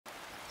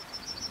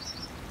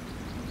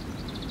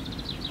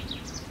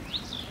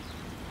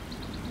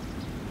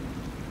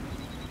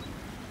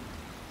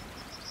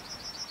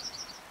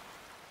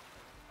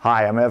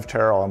Hi, I'm Ev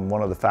Tarrell. I'm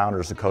one of the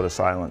founders of Code of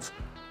Silece.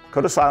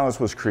 Code of Silece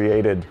was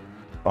created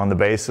on the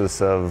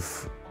basis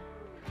of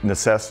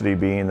necessity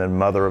being the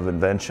mother of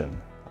invention.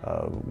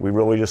 We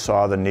really just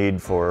saw the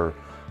need for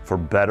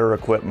better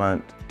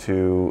equipment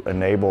to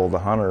enable the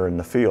hunter in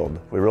the field.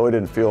 We really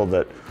didn't feel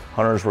that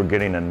hunters were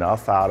getting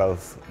enough out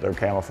of their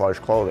camouflage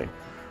clothing.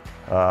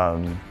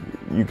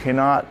 You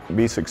cannot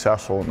be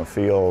successful in the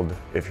field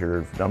if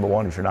you're, number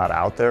one, if you're not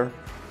out there,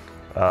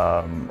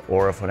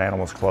 or if an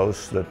animal's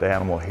close, that the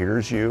animal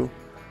hears you.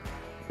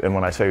 And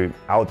when I say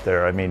out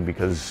there, I mean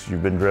because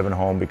you've been driven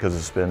home because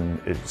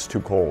it's too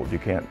cold. You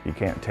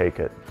can't take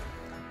it.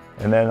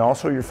 And then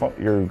also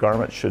your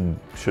garments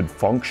should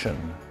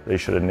function. They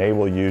should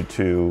enable you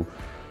to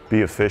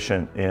be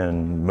efficient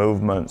in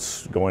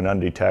movements, going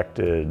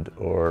undetected,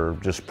 or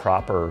just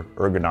proper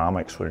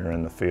ergonomics when you're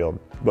in the field.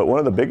 But one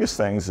of the biggest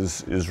things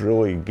is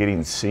really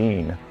getting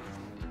seen.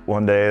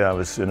 One day I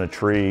was in a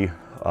tree,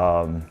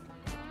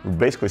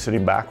 basically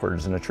sitting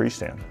backwards in a tree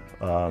stand,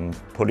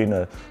 putting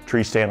a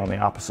tree stand on the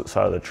opposite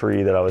side of the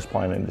tree that I was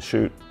planning to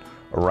shoot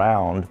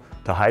around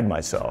to hide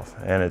myself.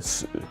 And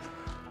it's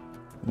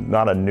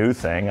not a new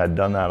thing. I'd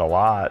done that a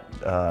lot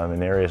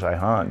in areas I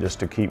hunt just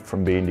to keep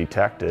from being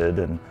detected.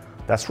 And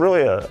that's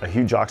really a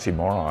huge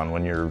oxymoron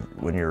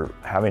when you're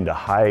having to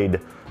hide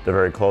the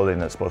very clothing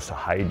that's supposed to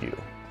hide you.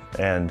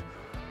 And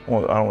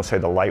well, I don't want to say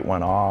the light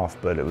went off,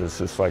 but it was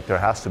just like there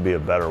has to be a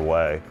better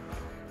way.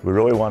 We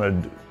really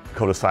wanted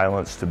Code of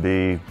Silece to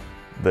be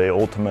the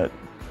ultimate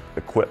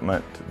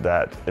equipment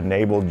that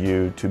enabled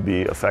you to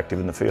be effective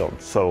in the field.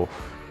 So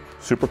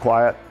super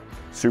quiet,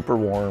 super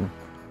warm,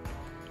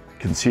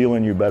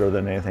 concealing you better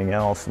than anything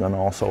else, and then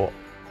also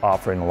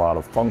offering a lot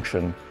of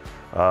function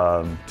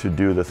to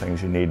do the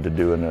things you need to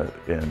do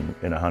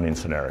in a hunting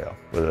scenario,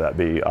 whether that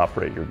be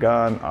operate your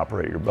gun,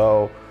 operate your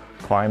bow,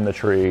 climb the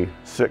tree,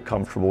 sit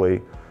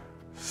comfortably,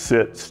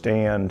 sit,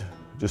 stand,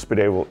 just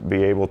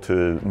be able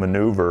to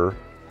maneuver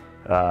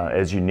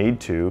as you need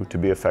to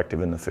be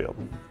effective in the field.